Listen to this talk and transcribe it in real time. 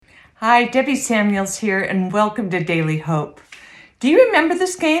Hi, Debbie Samuels here, and welcome to Daily Hope. Do you remember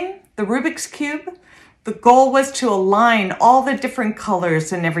this game, the Rubik's Cube? The goal was to align all the different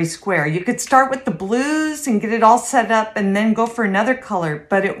colors in every square. You could start with the blues and get it all set up and then go for another color,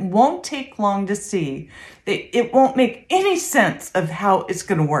 but it won't take long to see. It won't make any sense of how it's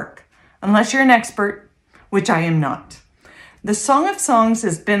going to work, unless you're an expert, which I am not. The Song of Songs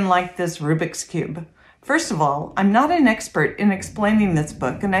has been like this Rubik's Cube. First of all, I'm not an expert in explaining this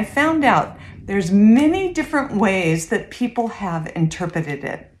book, and I found out there's many different ways that people have interpreted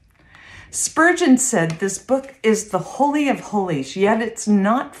it. Spurgeon said this book is the Holy of Holies, yet it's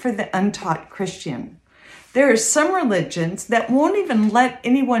not for the untaught Christian. There are some religions that won't even let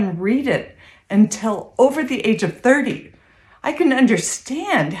anyone read it until over the age of 30. I can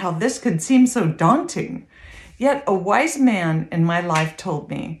understand how this could seem so daunting. Yet a wise man in my life told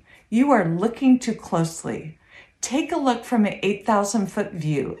me, "You are looking too closely. Take a look from an 8,000-foot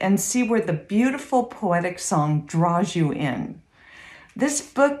view and see where the beautiful poetic song draws you in." This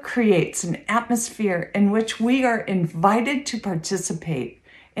book creates an atmosphere in which we are invited to participate.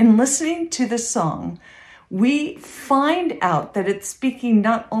 In listening to the song, we find out that it's speaking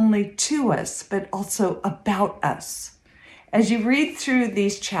not only to us, but also about us. As you read through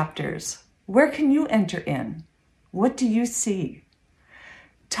these chapters, where can you enter in? What do you see?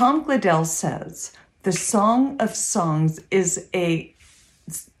 Tom Gladell says, the Song of Songs is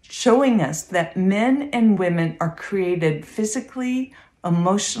showing us that men and women are created physically,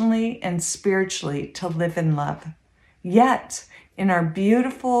 emotionally, and spiritually to live in love. Yet, in our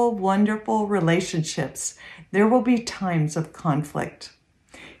beautiful, wonderful relationships, there will be times of conflict.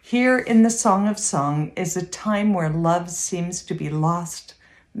 Here in the Song of Song is a time where love seems to be lost,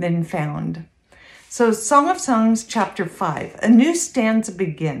 then found. So Song of Songs, chapter 5, a new stanza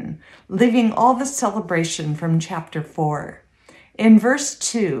begin, leaving all the celebration from chapter 4. In verse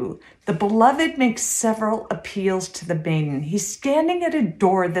 2, the beloved makes several appeals to the maiden. He's standing at a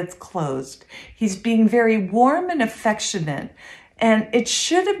door that's closed. He's being very warm and affectionate, and it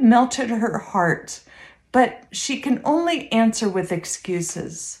should have melted her heart, but she can only answer with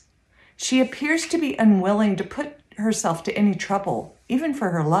excuses. She appears to be unwilling to put herself to any trouble, even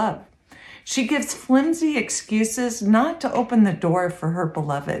for her love. She gives flimsy excuses not to open the door for her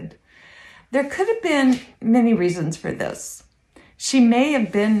beloved. There could have been many reasons for this. She may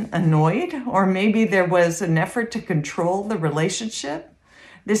have been annoyed, or maybe there was an effort to control the relationship.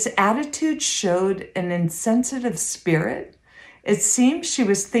 This attitude showed an insensitive spirit. It seems she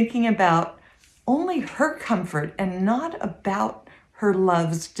was thinking about only her comfort and not about her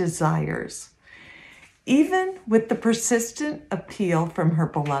love's desires. Even with the persistent appeal from her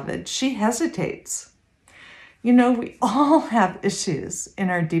beloved, she hesitates. You know, we all have issues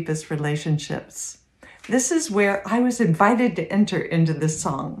in our deepest relationships. This is where I was invited to enter into this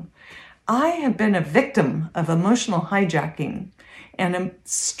song. I have been a victim of emotional hijacking and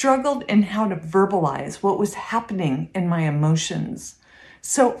struggled in how to verbalize what was happening in my emotions.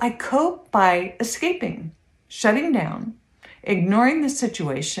 So I cope by escaping, shutting down, ignoring the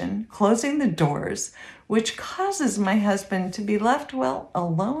situation, closing the doors, which causes my husband to be left,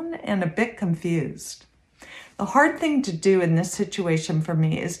 alone and a bit confused. The hard thing to do in this situation for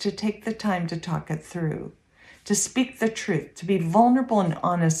me is to take the time to talk it through, to speak the truth, to be vulnerable and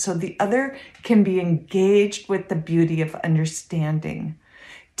honest so the other can be engaged with the beauty of understanding.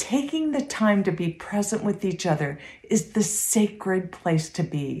 Taking the time to be present with each other is the sacred place to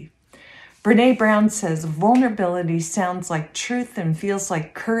be. Brené Brown says, vulnerability sounds like truth and feels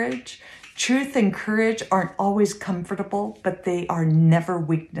like courage. Truth and courage aren't always comfortable, but they are never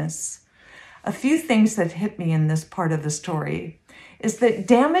weakness. A few things that hit me in this part of the story is that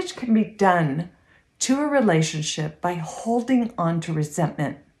damage can be done to a relationship by holding on to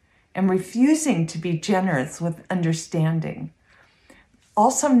resentment and refusing to be generous with understanding.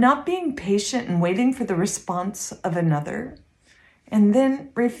 Also, not being patient and waiting for the response of another. And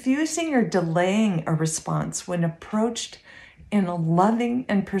then refusing or delaying a response when approached in a loving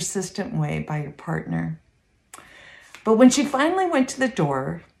and persistent way by your partner. But when she finally went to the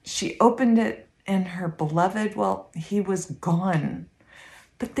door, she opened it and her beloved, he was gone.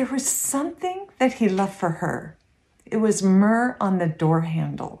 But there was something that he left for her. It was myrrh on the door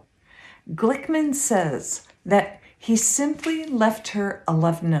handle. Glickman says that he simply left her a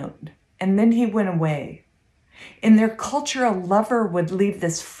love note and then he went away. In their culture, a lover would leave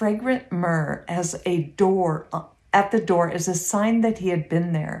this fragrant myrrh at the door as a sign that he had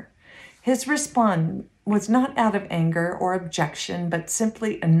been there. His response was not out of anger or objection, but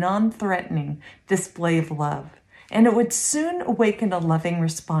simply a non-threatening display of love. And it would soon awaken a loving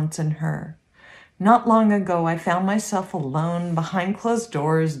response in her. Not long ago, I found myself alone behind closed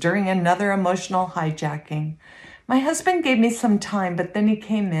doors during another emotional hijacking. My husband gave me some time, but then he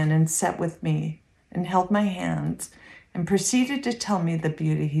came in and sat with me and held my hands and proceeded to tell me the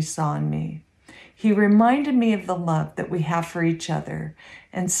beauty he saw in me. He reminded me of the love that we have for each other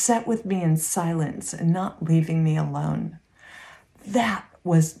and sat with me in silence and not leaving me alone. That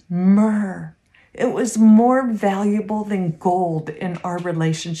was myrrh. It was more valuable than gold in our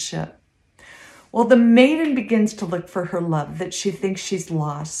relationship. Well, the maiden begins to look for her love that she thinks she's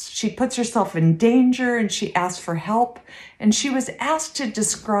lost. She puts herself in danger and she asks for help. And she was asked to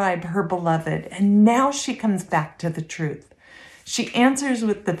describe her beloved. And now she comes back to the truth. She answers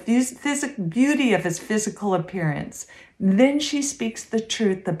with the beauty of his physical appearance. Then she speaks the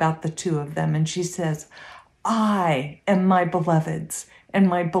truth about the two of them. And she says, I am my beloved's, and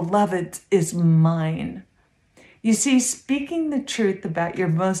my beloved's is mine. You see, speaking the truth about your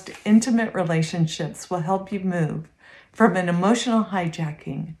most intimate relationships will help you move from an emotional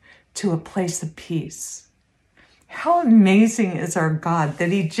hijacking to a place of peace. How amazing is our God that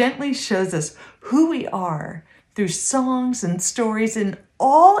he gently shows us who we are through songs and stories in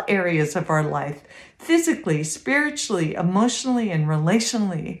all areas of our life, physically, spiritually, emotionally, and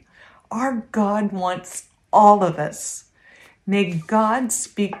relationally. Our God wants all of us. May God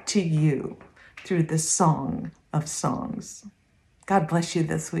speak to you through the Song of Songs. God bless you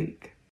this week.